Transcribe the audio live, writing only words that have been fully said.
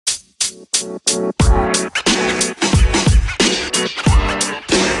Hello,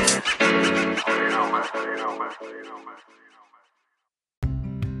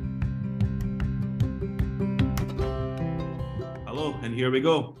 and here we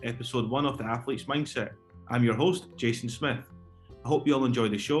go, episode 1 of The Athlete's Mindset. I'm your host, Jason Smith. I hope you all enjoy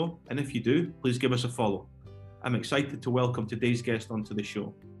the show, and if you do, please give us a follow. I'm excited to welcome today's guest onto the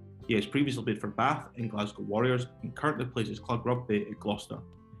show. He has previously played for Bath and Glasgow Warriors and currently plays his club rugby at Gloucester.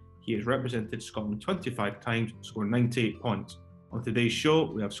 He has represented Scotland 25 times, scoring 98 points. On today's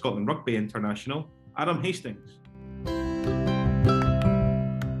show, we have Scotland Rugby International, Adam Hastings.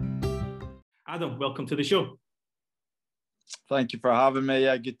 Adam, welcome to the show. Thank you for having me.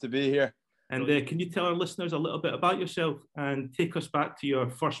 Yeah, good to be here. And can you tell our listeners a little bit about yourself and take us back to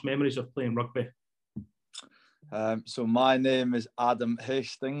your first memories of playing rugby? So my name is Adam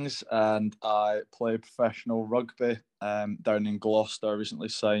Hastings and I play professional rugby down in Gloucester. I recently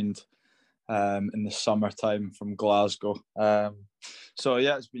signed in the summertime from Glasgow. So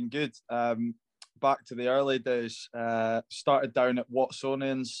yeah, it's been good. Back to the early days, started down at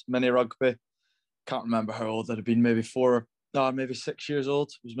Watsonians mini rugby. Can't remember how old I'd have been, maybe 6 years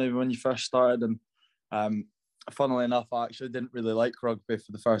old. It was maybe when you first started. And funnily enough, I actually didn't really like rugby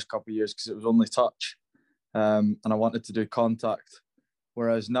for the first couple of years because it was only touch. And I wanted to do contact.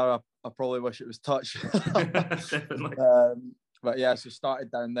 Whereas now I probably wish it was touch. Definitely. But yeah, so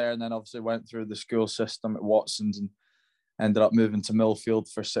started down there and then obviously went through the school system at Watson's and ended up moving to Millfield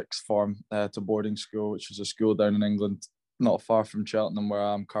for sixth form to boarding school, which was a school down in England, not far from Cheltenham where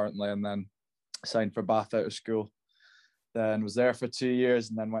I am currently, and then signed for Bath out of school. Then was there for 2 years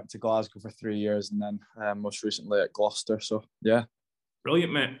and then went to Glasgow for 3 years and then most recently at Gloucester. So, yeah.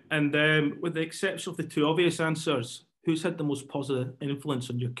 Brilliant, mate. And with the exception of the two obvious answers, who's had the most positive influence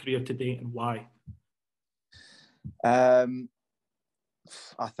on your career to date and why? I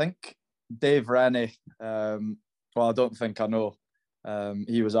think Dave Rennie. Well, I don't think I know.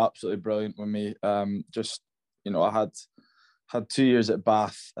 He was absolutely brilliant with me. I had 2 years at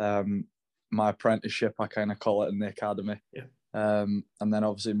Bath. My apprenticeship, I kind of call it, in the academy. Yeah. And then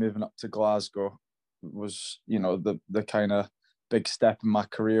obviously moving up to Glasgow was, the kind of big step in my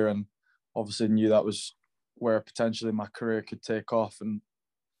career, and obviously knew that was where potentially my career could take off. And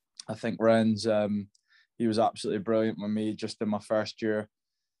I think Ren's, he was absolutely brilliant with me just in my first year.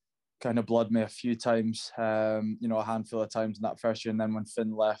 Kind of blooded me a few times, a handful of times in that first year. And then when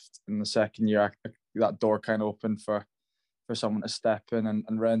Finn left in the second year, that door kind of opened for someone to step in,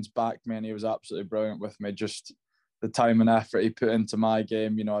 and Ren's backed me, and he was absolutely brilliant with me. Just the time and effort he put into my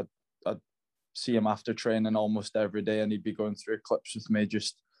game, I'd see him after training almost every day, and he'd be going through clips with me,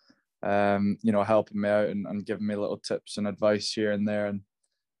 just helping me out and giving me little tips and advice here and there,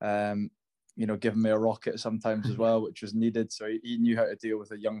 and giving me a rocket sometimes as well, which was needed. So he knew how to deal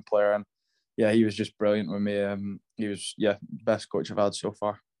with a young player, and yeah, he was just brilliant with me. He was best coach I've had so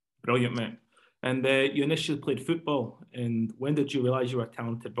far. Brilliant, mate. And you initially played football, and when did you realise you were a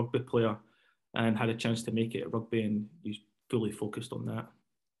talented rugby player and had a chance to make it at rugby, and you fully focused on that?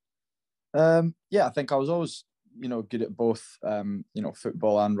 I think I was always, good at both,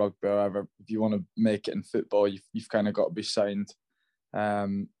 football and rugby. However, if you want to make it in football, you've kind of got to be signed, a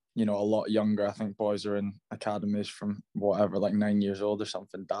lot younger. I think boys are in academies from whatever, like 9 years old or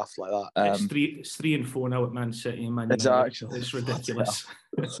something daft like that. It's 3 and 4 now at Man City and Man United. Exactly. It's ridiculous.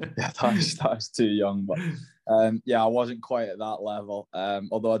 Yeah, that's too young. But I wasn't quite at that level.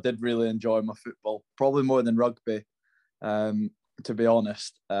 Although I did really enjoy my football, probably more than rugby, to be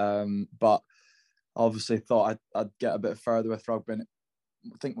honest. But obviously thought I'd get a bit further with rugby. And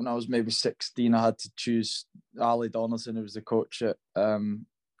I think when I was maybe 16, I had to choose Ali Donaldson, who was the coach at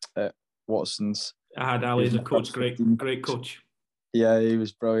Watson's. I had Ali as a coach, great coach. Yeah, he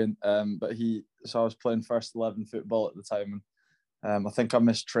was brilliant. So I was playing first 11 football at the time, and I think I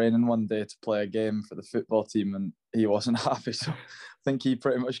missed training one day to play a game for the football team, and he wasn't happy. So I think he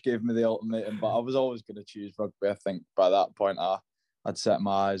pretty much gave me the ultimatum. But I was always going to choose rugby. I think by that point, I'd set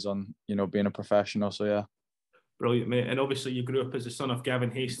my eyes on being a professional. So yeah. Brilliant, mate. And obviously you grew up as the son of Gavin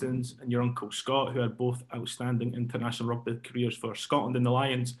Hastings and your uncle Scott, who had both outstanding international rugby careers for Scotland and the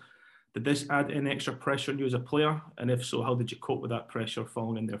Lions. Did this add any extra pressure on you as a player? And if so, how did you cope with that pressure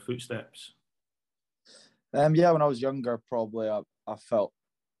following in their footsteps? When I was younger, probably I felt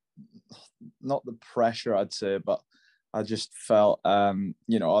not the pressure, I'd say, but I just felt,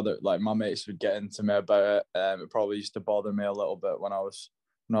 other, like, my mates would get into me about it. It probably used to bother me a little bit when I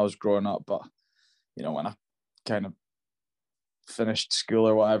was growing up, but when I kind of finished school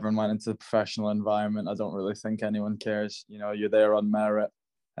or whatever and went into the professional environment, I don't really think anyone cares. You're there on merit,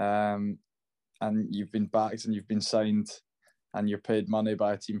 and you've been backed and you've been signed and you're paid money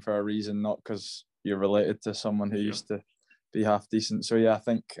by a team for a reason, not because you're related to someone who used to be half decent. So yeah, I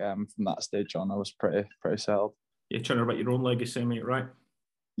think from that stage on, I was pretty settled. You're trying to write your own legacy, mate, right?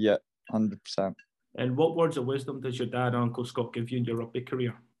 Yeah, 100%. And what words of wisdom does your dad and Uncle Scott give you in your rugby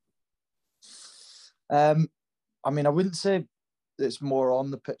career? I mean, I wouldn't say it's more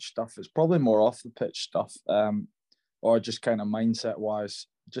on the pitch stuff. It's probably more off the pitch stuff, or just kind of mindset wise,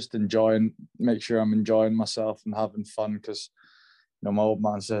 just make sure I'm enjoying myself and having fun. Because my old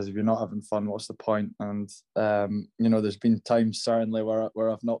man says, if you're not having fun, what's the point? And there's been times certainly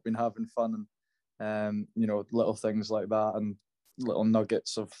where I've not been having fun, and little things like that, and little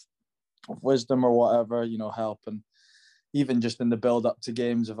nuggets of wisdom or whatever, help. And even just in the build up to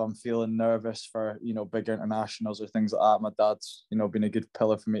games, if I'm feeling nervous for, bigger internationals or things like that, my dad's, been a good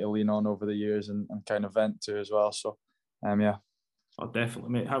pillar for me to lean on over the years and kind of vent to as well. So, yeah. Oh,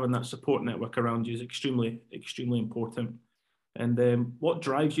 definitely, mate. Having that support network around you is extremely, extremely important. And what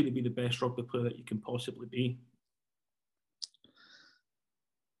drives you to be the best rugby player that you can possibly be?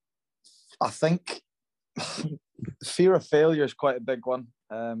 I think fear of failure is quite a big one.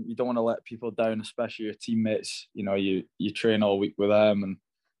 You don't want to let people down, especially your teammates. You train all week with them,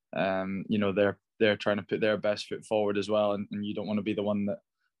 and they're trying to put their best foot forward as well, and you don't want to be the one that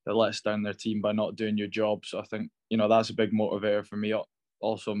lets down their team by not doing your job. So I think that's a big motivator for me.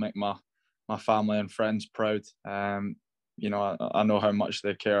 Also make my family and friends proud. I know how much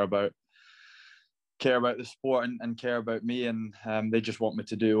they care about the sport and care about me, and they just want me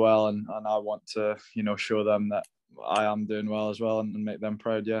to do well, and I want to show them that I am doing well as well, and make them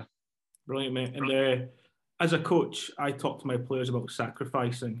proud. Yeah, brilliant, mate. And as a coach, I talk to my players about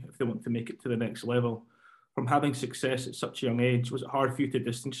sacrificing if they want to make it to the next level. From having success at such a young age, was it hard for you to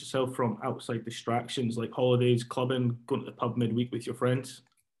distance yourself from outside distractions like holidays, clubbing, going to the pub midweek with your friends?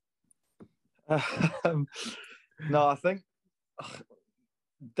 No, I think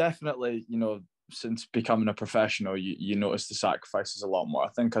definitely, since becoming a professional, you notice the sacrifices a lot more. I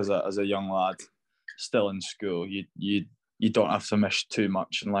think as a young lad still in school, you don't have to miss too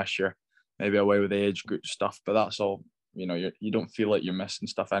much unless you're maybe away with the age group stuff. But that's all, you don't feel like you're missing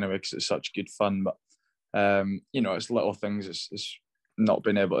stuff anyway because it's such good fun. But it's little things. It's not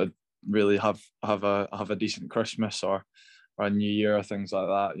being able to really have a decent Christmas or a New Year or things like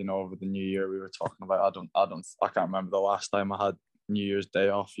that. Over the New Year we were talking about. I can't remember the last time I had New Year's Day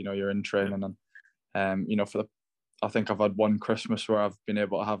off. You're in training, and I think I've had one Christmas where I've been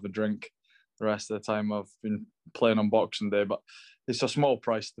able to have a drink. The rest of the time I've been playing on Boxing Day, but it's a small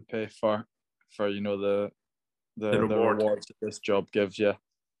price to pay for the rewards that this job gives you.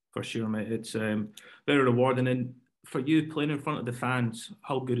 For sure, mate. It's very rewarding. And for you, playing in front of the fans,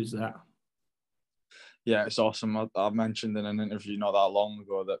 how good is that? Yeah, it's awesome. I mentioned in an interview not that long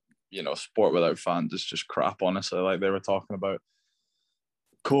ago that sport without fans is just crap, honestly. Like they were talking about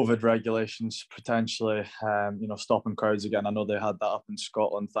COVID regulations potentially, stopping crowds again. I know they had that up in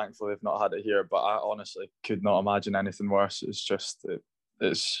Scotland. Thankfully, they've not had it here, but I honestly could not imagine anything worse. It's just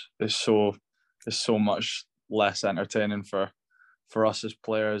it's so much less entertaining for us as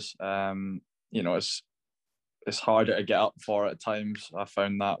players. It's harder to get up for at times. I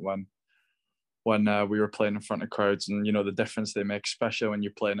found that when we were playing in front of crowds, and the difference they make, especially when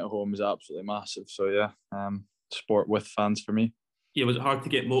you're playing at home, is absolutely massive. So yeah, sport with fans for me. Yeah, was it hard to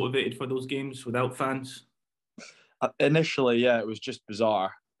get motivated for those games without fans? Initially, yeah, it was just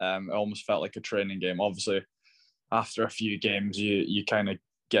bizarre. It almost felt like a training game. Obviously, after a few games, you kind of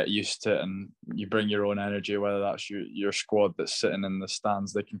get used to it, and you bring your own energy. Whether that's your squad that's sitting in the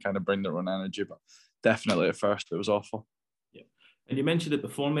stands, they can kind of bring their own energy. But definitely at first, it was awful. Yeah, and you mentioned it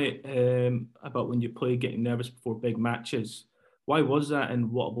before, mate, about when you play getting nervous before big matches. Why was that,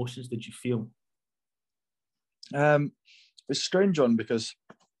 and what emotions did you feel? It's a strange one because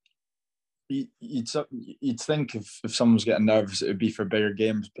you'd think if someone's getting nervous, it would be for bigger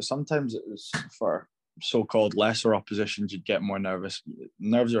games, but sometimes it was for so-called lesser oppositions. You'd get more nervous.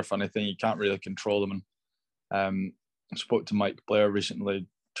 Nerves are a funny thing; you can't really control them. And I spoke to Mike Blair recently,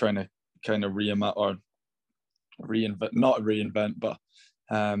 trying to kind of not reinvent, but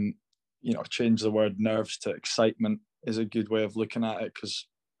change the word nerves to excitement is a good way of looking at it, because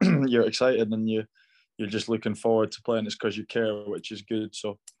you're excited and you're just looking forward to playing. It's because you care, which is good.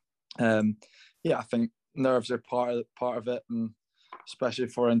 So I think nerves are part of it, and especially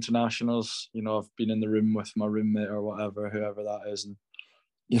for internationals, I've been in the room with my roommate or whoever that is, and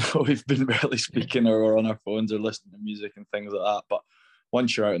we've been barely speaking or we're on our phones or listening to music and things like that. But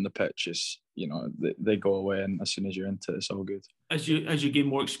once you're out on the pitch, it's they go away, and as soon as you're into it, it's all good. As you gain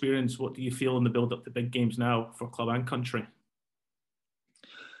more experience, what do you feel in the build up to big games now for club and country?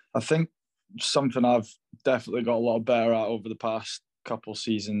 I think something I've definitely got a lot better at over the past couple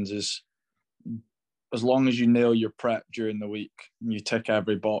seasons is, as long as you nail your prep during the week and you tick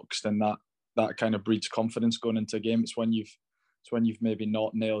every box, then that kind of breeds confidence going into a game. It's when you've maybe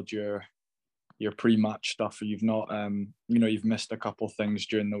not nailed your pre-match stuff, or you've not you've missed a couple things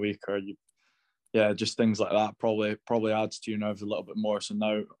during the week, or just things like that probably adds to your nerves a little bit more. So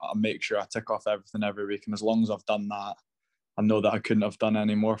now I make sure I tick off everything every week, and as long as I've done that, I know that I couldn't have done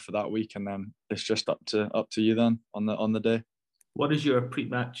any more for that week, and then it's just up to you then on the day. What is your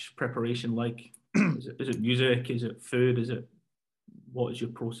pre-match preparation like? Is it music? Is it food? What is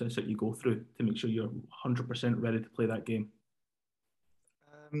your process that you go through to make sure you're 100% ready to play that game?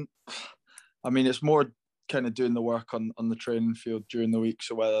 I mean, it's more kind of doing the work on the training field during the week.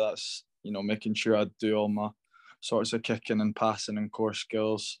 So whether that's, making sure I do all my sorts of kicking and passing and core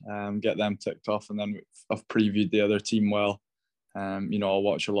skills, get them ticked off, and then I've previewed the other team well. I'll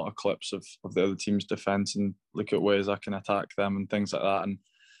watch a lot of clips of the other team's defence and look at ways I can attack them and things like that. And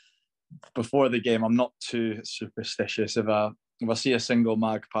before the game, I'm not too superstitious. If I see a single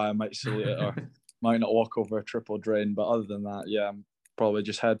magpie, I might salute it, or might not walk over a triple drain. But other than that, I'm probably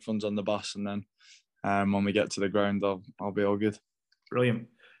just headphones on the bus, and then when we get to the ground, I'll be all good. Brilliant.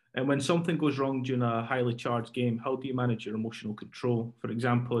 And when something goes wrong during a highly charged game, how do you manage your emotional control? For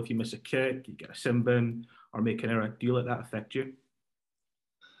example, if you miss a kick, you get a sin bin, or make an error, do you let that affect you?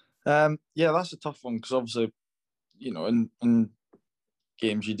 That's a tough one, because obviously, in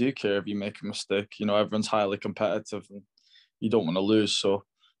games you do care if you make a mistake. Everyone's highly competitive and you don't want to lose. So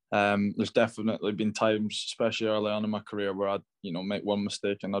there's definitely been times, especially early on in my career, where I'd make one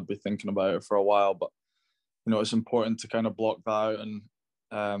mistake and I'd be thinking about it for a while. But it's important to kind of block that out, and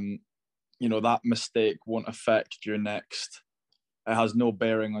that mistake won't affect your next. It has no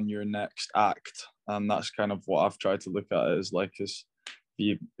bearing on your next act, and that's kind of what I've tried to look at it as.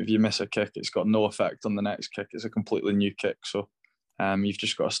 If you miss a kick, it's got no effect on the next kick. It's a completely new kick. So you've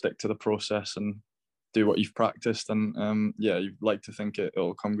just got to stick to the process and do what you've practiced, and you'd like to think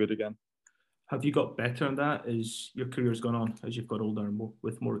it'll come good again. Have you got better on that as your career's gone on, as you've got older and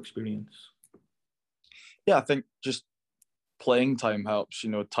with more experience? Yeah, I think just playing time helps.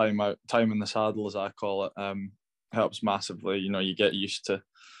 Time in the saddle, as I call it, helps massively. You get used to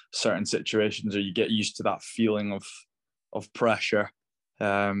certain situations, or you get used to that feeling of pressure.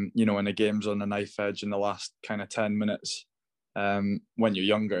 When a game's on a knife edge in the last kind of 10 minutes, when you're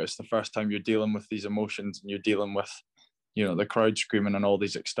younger, it's the first time you're dealing with these emotions, and you're dealing with, the crowd screaming and all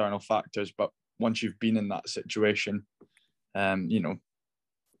these external factors. But once you've been in that situation,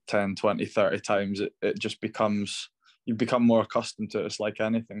 10, 20, 30 times, it just becomes, you become more accustomed to it. It's like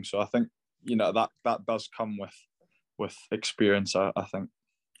anything. So I think, that does come with experience, I think.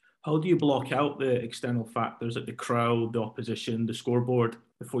 How do you block out the external factors like the crowd, the opposition, the scoreboard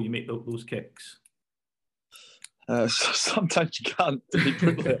before you make those kicks? Sometimes you can't, to be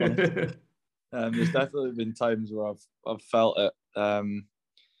brutally honest. There's definitely been times where I've felt it. I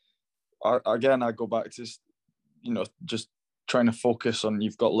go back to just trying to focus on,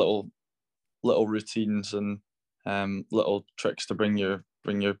 you've got little routines and little tricks to bring your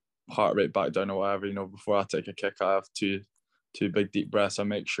heart rate back down or whatever. Before I take a kick, I have two big deep breaths. I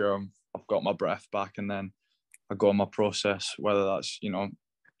make sure I've got my breath back, and then I go on my process, whether that's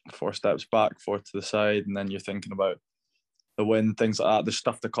 4 steps back, 4 to the side, and then you're thinking about the win, things like that. There's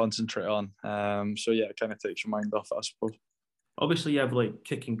stuff to concentrate on. It kind of takes your mind off it, I suppose. Obviously, you have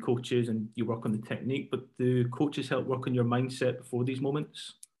kicking coaches and you work on the technique, but do coaches help work on your mindset before these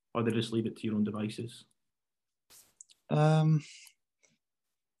moments, or they just leave it to your own devices?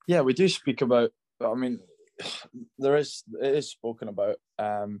 We do speak about. I mean, it is spoken about.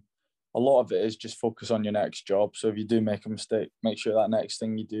 A lot of it is just focus on your next job. So if you do make a mistake, make sure that next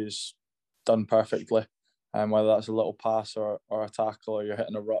thing you do is done perfectly. Whether that's a little pass or a tackle, or you're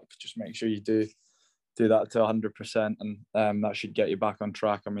hitting a ruck, just make sure you do that to 100%, and that should get you back on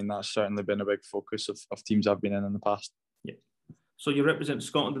track. I mean, that's certainly been a big focus of teams I've been in the past. Yeah. So you represent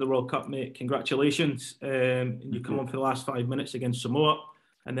Scotland in the World Cup, mate. Congratulations. And you come on for the last 5 minutes against Samoa,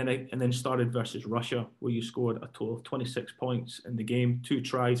 and then started versus Russia, where you scored a total of 26 points in the game, 2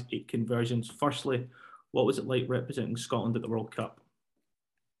 tries, 8 conversions. Firstly, what was it like representing Scotland at the World Cup?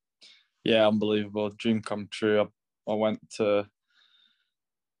 Yeah, unbelievable. Dream come true. I went to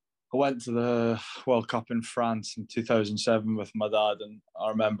the World Cup in France in 2007 with my dad, and I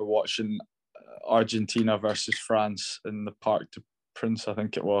remember watching Argentina versus France in the Parc des Princes, I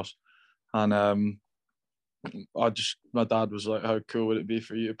think it was. And my dad was like, how cool would it be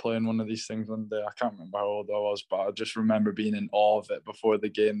for you to play in one of these things one day? I can't remember how old I was, but I just remember being in awe of it before the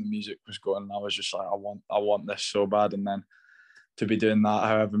game. The music was going, and I was just like, I want this so bad. And then to be doing that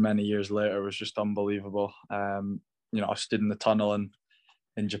however many years later was just unbelievable. I stood in the tunnel, and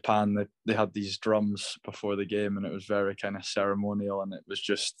in Japan they had these drums before the game, and it was very kind of ceremonial, and it was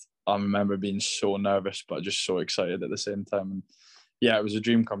just, I remember being so nervous but just so excited at the same time. And yeah, it was a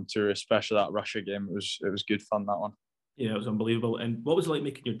dream come true, especially that Russia game. It was good fun, that one. Yeah, it was unbelievable. And what was it like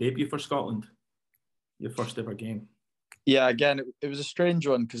making your debut for Scotland? Your first ever game? Yeah, again, it was a strange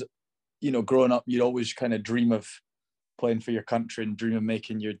one because, growing up, you'd always kind of dream of playing for your country and dream of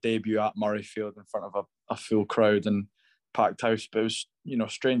making your debut at Murrayfield in front of a full crowd and packed house. But it was,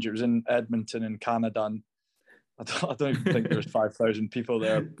 strange. It was in Edmonton in Canada, and I don't even think there was 5,000 people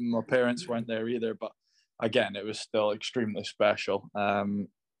there. My parents weren't there either, but again, it was still extremely special.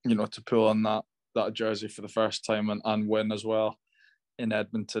 To pull on that jersey for the first time and win as well in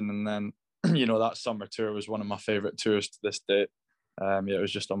Edmonton, and then that summer tour was one of my favourite tours to this date. It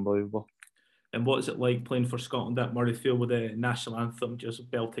was just unbelievable. And what is it like playing for Scotland at Murrayfield with the national anthem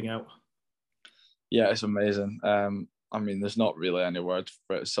just belting out? Yeah, it's amazing. There's not really any words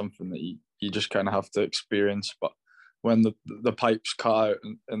for it. It's something that you just kind of have to experience. But when the pipes cut out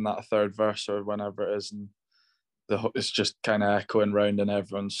in that third verse or whenever it is, and it's just kind of echoing round and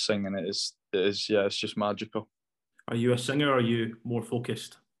everyone's singing, it is it's just magical. Are you a singer or are you more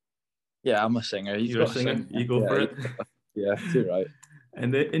focused? Yeah, I'm a singer. You're a singer. You go for it. Yeah, you're right.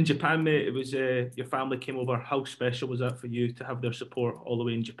 And in Japan, mate, it was your family came over. How special was that for you to have their support all the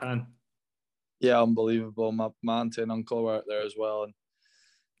way in Japan? Yeah, unbelievable. My auntie and uncle were out there as well, and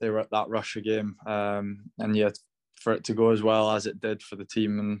they were at that Russia game. And yeah, for it to go as well as it did for the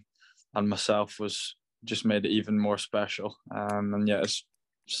team and myself was just made it even more special. And yeah, it's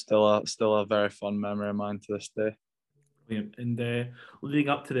still a very fun memory of mine to this day. And leading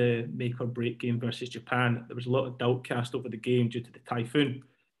up to the make or break game versus Japan, there was a lot of doubt cast over the game due to the typhoon.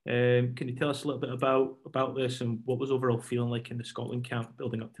 Can you tell us a little bit about this and what was overall feeling like in the Scotland camp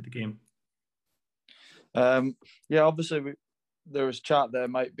building up to the game? Yeah, obviously there was chat that it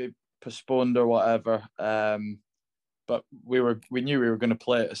might be postponed or whatever, but we knew we were going to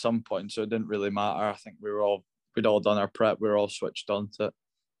play it at some point, so it didn't really matter. I think we'd all done our prep, we were all switched on to it.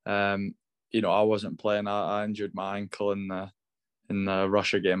 I wasn't playing. I injured my ankle in the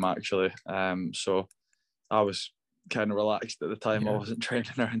Russia game actually, so I was kind of relaxed at the time. Yeah. I wasn't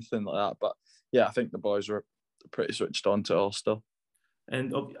training or anything like that, but yeah, I think the boys were pretty switched on to it all still.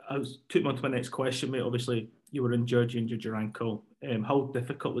 And took me on to my next question, mate. Obviously, you were injured. You injured your ankle. How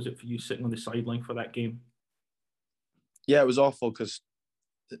difficult was it for you sitting on the sideline for that game? Yeah, it was awful because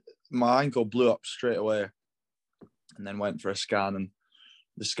my ankle blew up straight away, and then went for a scan, and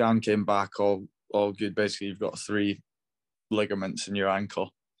the scan came back all good. Basically, you've got 3 ligaments in your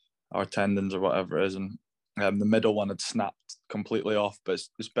ankle, or tendons, or whatever it is, and the middle one had snapped completely off. But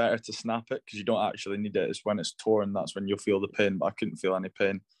it's better to snap it because you don't actually need it. It's when it's torn that's when you'll feel the pain. But I couldn't feel any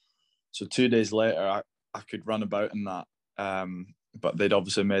pain. So 2 days later, I could run about in that. But they'd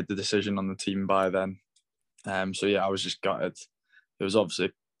obviously made the decision on the team by then. So yeah, I was just gutted. It was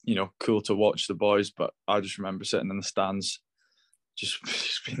obviously cool to watch the boys, but I just remember sitting in the stands, just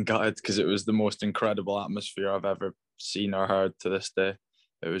being gutted because it was the most incredible atmosphere I've ever seen or heard to this day.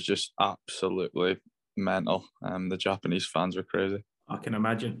 It was just absolutely mental. The Japanese fans were crazy. I can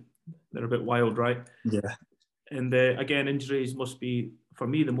imagine. They're a bit wild, right? Yeah. And again, injuries must be, for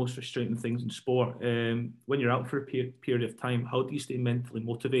me, the most frustrating things in sport. When you're out for a period of time, how do you stay mentally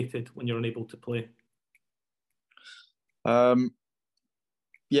motivated when you're unable to play?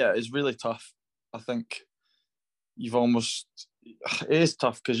 Yeah, it's really tough. I think it is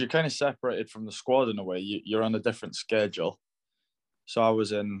tough because you're kind of separated from the squad in a way. You're on a different schedule. So I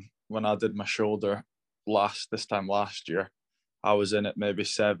was in, when I did my shoulder this time last year, I was in at maybe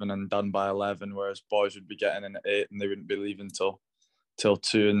 7 and done by 11, whereas boys would be getting in at 8 and they wouldn't be leaving till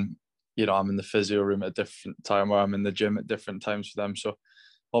 2. And, I'm in the physio room at a different time, or I'm in the gym at different times for them. So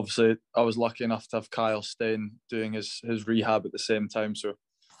obviously I was lucky enough to have Kyle staying, doing his rehab at the same time. So,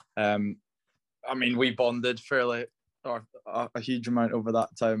 we bonded fairly, or a huge amount over that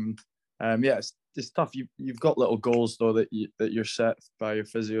time. Yeah, it's tough. You've got little goals though that you're set by your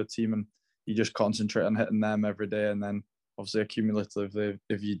physio team, and you just concentrate on hitting them every day. And then obviously accumulatively,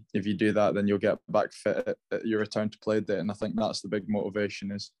 if you do that, then you'll get back fit at your return to play date. And I think that's the big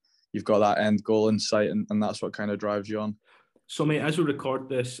motivation, is you've got that end goal in sight, and that's what kind of drives you on. So, mate, as we record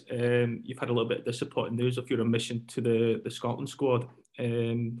this, you've had a little bit of disappointing news of your omission to the Scotland squad.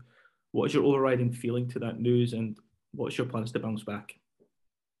 What is your overriding feeling to that news, and what's your plans to bounce back?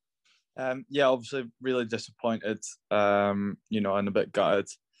 Yeah, obviously really disappointed, and a bit gutted,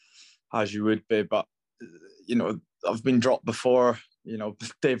 as you would be. But, I've been dropped before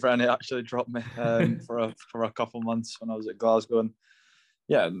Dave Rennie actually dropped me for a couple months when I was at Glasgow. And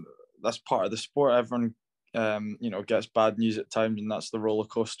yeah, that's part of the sport. Everyone gets bad news at times, and that's the roller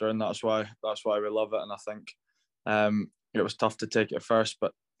coaster, and that's why we love it. And I think it was tough to take it at first,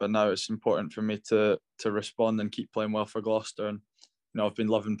 but now it's important for me to respond and keep playing well for Gloucester. And I've been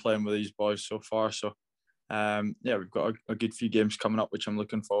loving playing with these boys so far. So we've got a good few games coming up, which I'm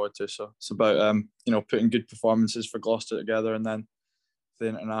looking forward to. So it's about putting good performances for Gloucester together, and then the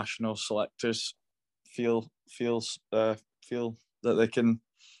international selectors feel that they can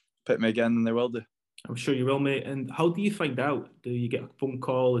pick me again, and they will do. I'm sure you will, mate. And how do you find out? Do you get a phone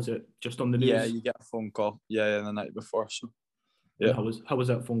call? Is it just on the news? Yeah, you get a phone call. Yeah, the night before. So yeah. And how was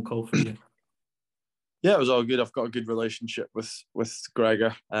that phone call for you? Yeah, it was all good. I've got a good relationship with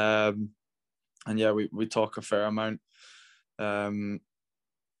Gregor, and yeah, we talk a fair amount, during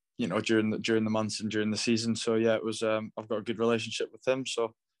the months and during the season. So yeah, it was. I've got a good relationship with him.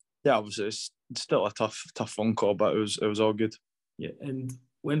 So yeah, obviously it's still a tough phone call, but it was all good. Yeah, and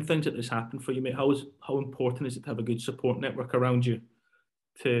when things like this happen for you, mate, how important is it to have a good support network around you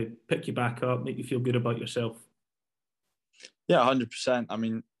to pick you back up, make you feel good about yourself? Yeah, 100%. I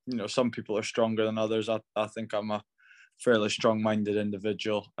mean, some people are stronger than others. I think I'm a fairly strong-minded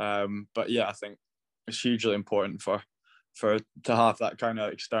individual. But yeah, I think it's hugely important for to have that kind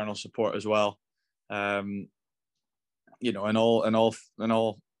of external support as well. In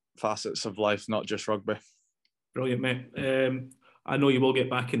all facets of life, not just rugby. Brilliant, mate. I know you will get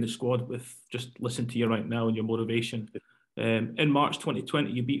back in the squad with just listening to you right now and your motivation. In March 2020,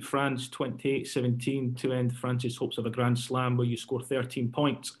 you beat France 28-17 to end France's hopes of a Grand Slam, where you scored 13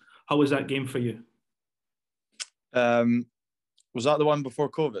 points. How was that game for you? Was that the one before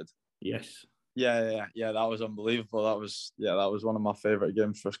COVID? Yes. Yeah. That was unbelievable. That was one of my favourite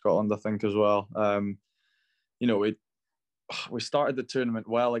games for Scotland, I think, as well. We started the tournament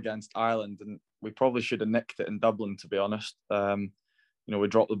well against Ireland, and we probably should have nicked it in Dublin, to be honest. We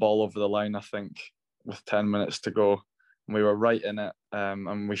dropped the ball over the line, I think, with 10 minutes to go, and we were right in it,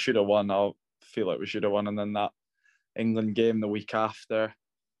 and we should have won. I feel like we should have won. And then that England game the week after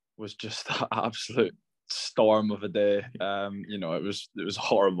was just an absolute storm of a day. It was a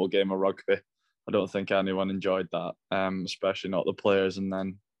horrible game of rugby. I don't think anyone enjoyed that, especially not the players. And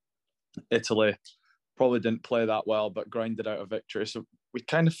then Italy probably didn't play that well, but grinded out a victory. So we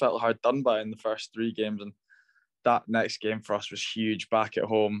kind of felt hard done by in the first three games. And that next game for us was huge, back at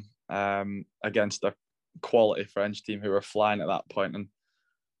home against a quality French team who were flying at that point. And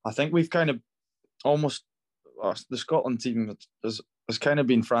I think we've kind of almost, the Scotland team has kind of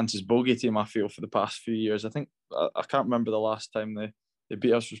been France's bogey team, I feel, for the past few years. I think, I can't remember the last time they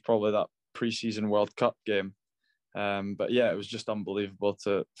beat us, was probably that pre-season World Cup game. But yeah, it was just unbelievable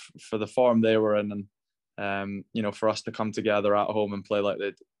for the form they were in, and for us to come together at home and play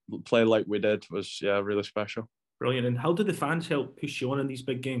like we did was really special. Brilliant. And how did the fans help push you on in these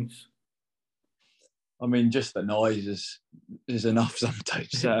big games? I mean, just the noise is enough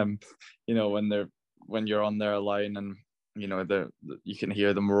sometimes. When you're on their line, and you can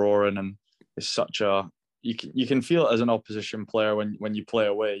hear them roaring, and it's such a you can feel it as an opposition player when you play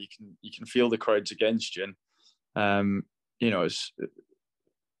away. You can feel the crowds against you, and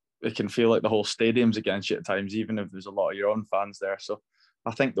it can feel like the whole stadium's against you at times, even if there's a lot of your own fans there. So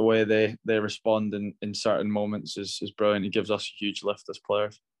I think the way they respond in certain moments is brilliant. It gives us a huge lift as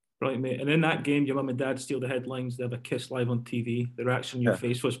players. Brilliant, mate. And in that game, your mum and dad steal the headlines. They have a kiss live on TV. The reaction on your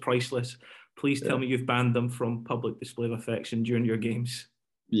face was priceless. Please tell me you've banned them from public display of affection during your games.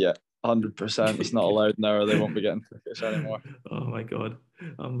 Yeah, 100%. It's not allowed now, or they won't be getting tickets anymore. Oh my God,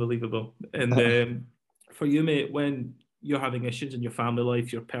 unbelievable. And for you, mate, when you're having issues in your family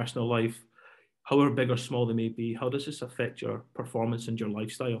life, your personal life, however big or small they may be, how does this affect your performance and your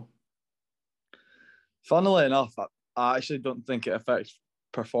lifestyle? Funnily enough, I actually don't think it affects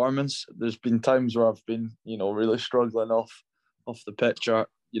performance. There's been times where I've been, really struggling off the pitch, or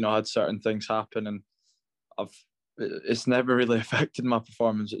had certain things happen, and it's never really affected my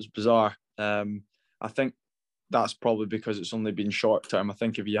performance. It's bizarre. I think that's probably because it's only been short term. I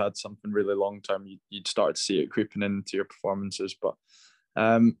think if you had something really long term, you'd start to see it creeping into your performances. But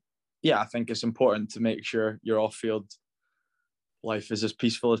I think it's important to make sure your off field life is as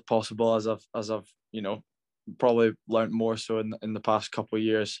peaceful as possible, as I've probably learned more so in the past couple of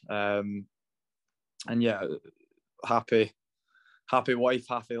years. And yeah, happy wife,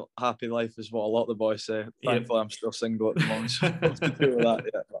 happy life is what a lot of the boys say. Thankfully, I'm still single at the moment, so I have to deal with that.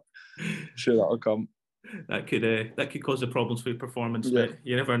 Yeah, but I'm sure that'll come. That could cause the problems for your performance, mate.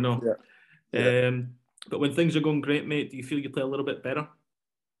 You never know. Yeah. But when things are going great, mate, do you feel you play a little bit better?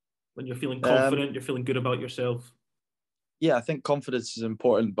 When you're feeling confident, you're feeling good about yourself? Yeah, I think confidence is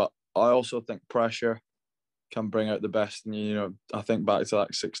important, but I also think pressure can bring out the best. And I think back to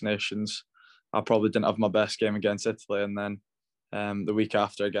that Six Nations, I probably didn't have my best game against Italy, and then the week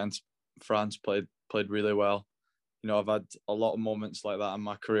after against France played really well. I've had a lot of moments like that in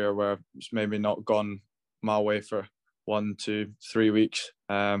my career where it's maybe not gone my way for 1, 2, 3 weeks.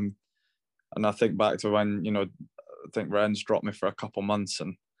 And I think back to when I think Rennes dropped me for a couple months,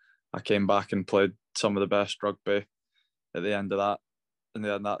 and I came back and played some of the best rugby at the end of that in the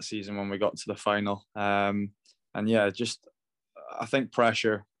end of that season when we got to the final. And yeah, just I think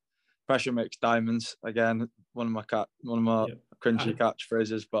pressure makes diamonds. Again, one of my cringy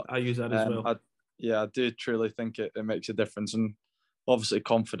catchphrases, but I use that as well. I do truly think it makes a difference, and obviously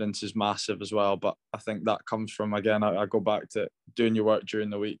confidence is massive as well. But I think that comes from, again, I go back to doing your work during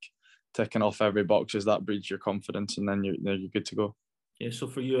the week, ticking off every boxes that breeds your confidence, and then you're good to go. Yeah, so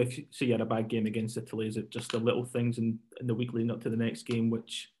for you, if you say you had a bad game against Italy, is it just the little things in the week leading up to the next game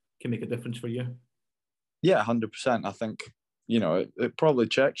which can make a difference for you? Yeah, 100%. I think, it probably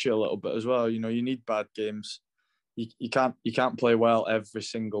checks you a little bit as well. You need bad games. You can't play well every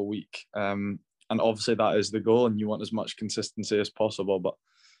single week. And obviously that is the goal, and you want as much consistency as possible. But,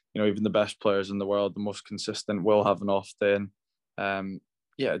 even the best players in the world, the most consistent, will have an off day. And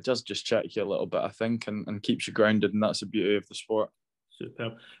it does just check you a little bit, I think, and keeps you grounded. And that's the beauty of the sport.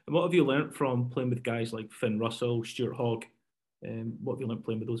 Superb. And what have you learnt from playing with guys like Finn Russell, Stuart Hogg? What have you learnt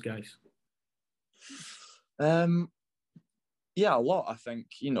playing with those guys? Yeah, a lot. I think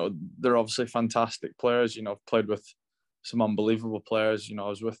they're obviously fantastic players. I've played with some unbelievable players. I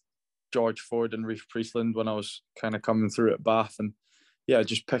was with George Ford and Reece Priestland when I was kind of coming through at Bath, and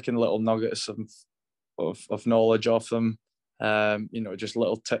just picking little nuggets of knowledge off them. Just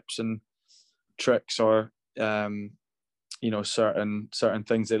little tips and tricks, or certain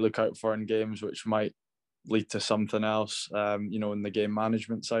things they look out for in games, which might lead to something else. In the game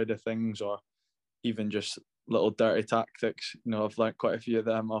management side of things, or even just little dirty tactics. I've learned quite a few of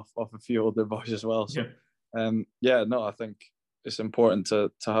them off a few older boys as well. So, I think it's important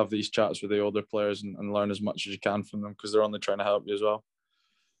to have these chats with the older players and learn as much as you can from them, because they're only trying to help you as well.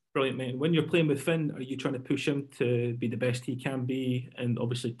 Brilliant, mate. When you're playing with Finn, are you trying to push him to be the best he can be and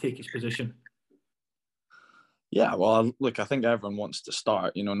obviously take his position? Yeah, well, look, I think everyone wants to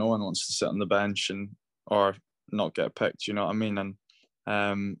start. No one wants to sit on the bench or not get picked. You know what I mean?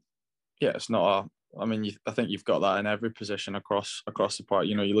 And it's not I think you've got that in every position across the park.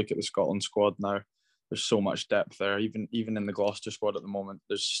 You look at the Scotland squad now. There's so much depth there. Even in the Gloucester squad at the moment,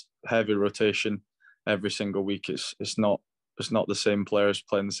 there's heavy rotation every single week. It's not the same players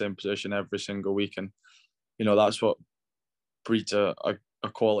playing the same position every single week, and that's what breeds a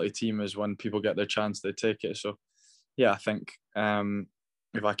quality team, is when people get their chance, they take it. So I think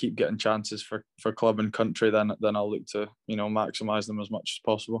if I keep getting chances for club and country, then I'll look to maximise them as much as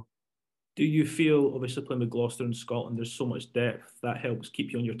possible. Do you feel, obviously playing with Gloucester and Scotland, there's so much depth that helps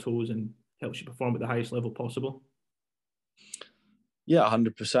keep you on your toes and helps you perform at the highest level possible? Yeah,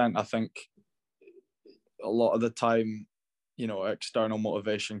 100%. I think a lot of the time, external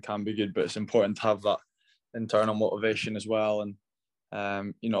motivation can be good, but it's important to have that internal motivation as well. And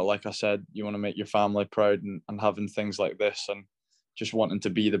like I said, you want to make your family proud, and having things like this and just wanting to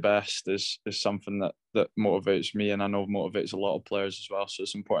be the best is something that motivates me, and I know motivates a lot of players as well. So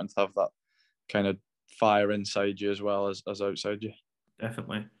it's important to have that kind of fire inside you as well as outside you.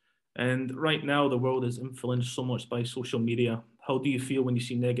 Definitely. And right now, the world is influenced so much by social media. How do you feel when you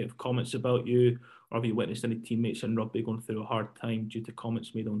see negative comments about you, or have you witnessed any teammates in rugby going through a hard time due to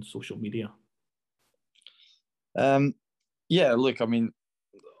comments made on social media? Look, I mean,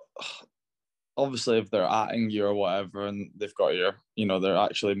 obviously if they're atting you or whatever, and they've got your, they're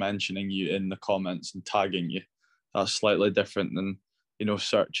actually mentioning you in the comments and tagging you, that's slightly different than,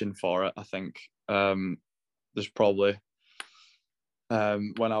 searching for it. I think there's probably,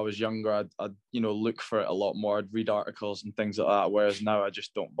 when I was younger, I'd look for it a lot more. I'd read articles and things like that, whereas now I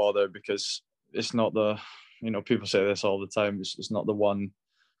just don't bother, because it's not the, people say this all the time, it's not the one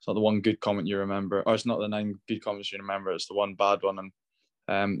good comment you remember, or it's not the 9 good comments you remember, it's the one bad one.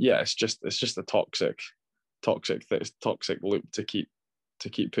 And it's just a toxic loop to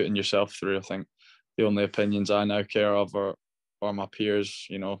keep putting yourself through. I think the only opinions I now care of are my peers,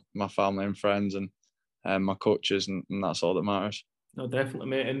 my family and friends, and my coaches, and that's all that matters. No, definitely,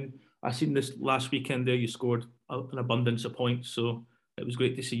 mate. And I seen this last weekend there, you scored an abundance of points. So it was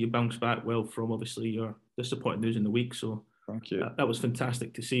great to see you bounce back well from obviously your disappointing news in the week. So thank you. That was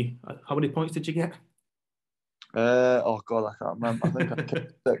fantastic to see. How many points did you get? Oh God, I can't remember. I think I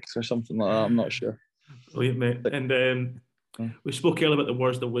kicked 6 or something like that. I'm not sure. Brilliant, mate. And We spoke earlier about the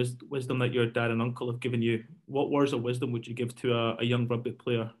words of wisdom that your dad and uncle have given you. What words of wisdom would you give to a young rugby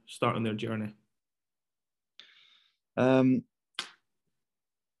player starting their journey? I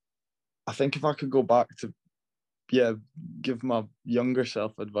think if I could go back to, give my younger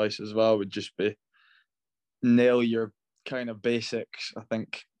self advice as well, would just be nail your kind of basics. I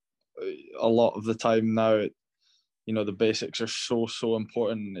think a lot of the time now, the basics are so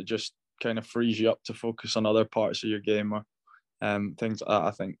important, and it just kind of frees you up to focus on other parts of your game, or things like that.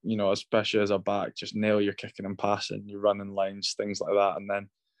 I think, especially as a back, just nail your kicking and passing, your running lines, things like that. And then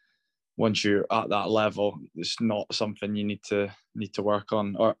once you're at that level, it's not something you need to work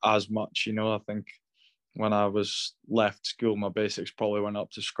on or as much. I think when I was left school, my basics probably weren't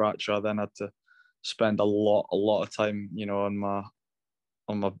up to scratch. I then had to spend a lot of time,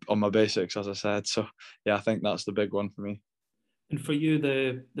 on my basics, as I said. So yeah, I think that's the big one for me. And for you,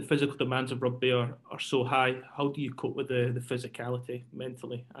 the physical demands of rugby are so high. How do you cope with the physicality,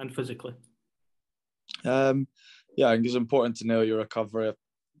 mentally and physically? I think it's important to nail your recovery. I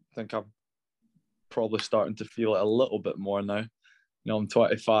think I'm probably starting to feel it a little bit more now. I'm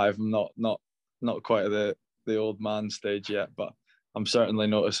 25. I'm not quite at the old man stage yet, but I'm certainly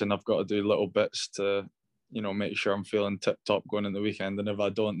noticing I've got to do little bits to, make sure I'm feeling tip top going in the weekend. And if I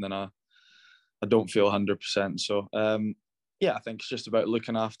don't, then I don't feel 100%. So I think it's just about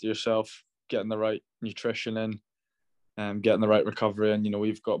looking after yourself, getting the right nutrition in, and getting the right recovery. And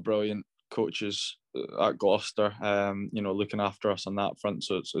we've got brilliant coaches at Gloucester, looking after us on that front.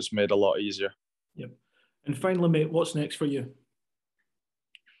 So it's made a lot easier. Yep. And finally, mate, what's next for you?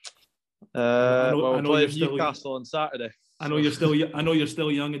 I know we're playing Newcastle on Saturday. I know you're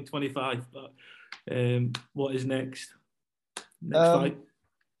still young and 25, but what is next? Next fight?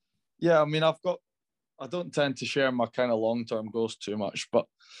 Yeah, I mean, I don't tend to share my kind of long-term goals too much, but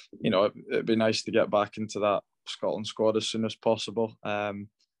it'd be nice to get back into that Scotland squad as soon as possible.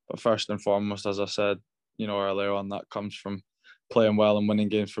 But first and foremost, as I said, earlier on, that comes from playing well and winning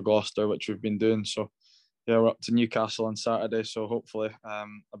games for Gloucester, which we've been doing. So yeah, we're up to Newcastle on Saturday, so hopefully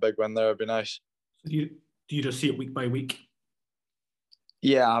a big win there would be nice. So do you just see it week by week?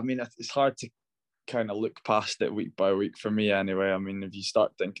 Yeah, I mean, it's hard to kind of look past it week by week for me anyway. I mean, if you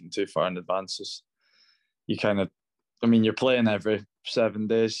start thinking too far in advance, you're playing every 7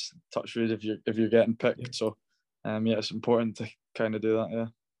 days, touch wood, if you're getting picked. Yeah. So it's important to kind of do that. Yeah.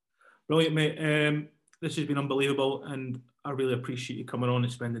 Brilliant, mate. This has been unbelievable, and I really appreciate you coming on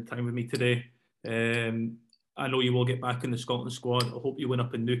and spending time with me today. I know you will get back in the Scotland squad. I hope you win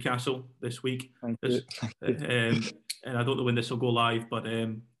up in Newcastle this week. Thank you. And I don't know when this will go live, but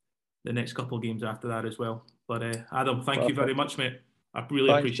the next couple of games after that as well. But Adam, thank you very much, mate. I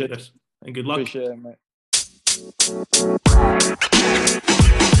really appreciate this. And good luck. Appreciate it, mate.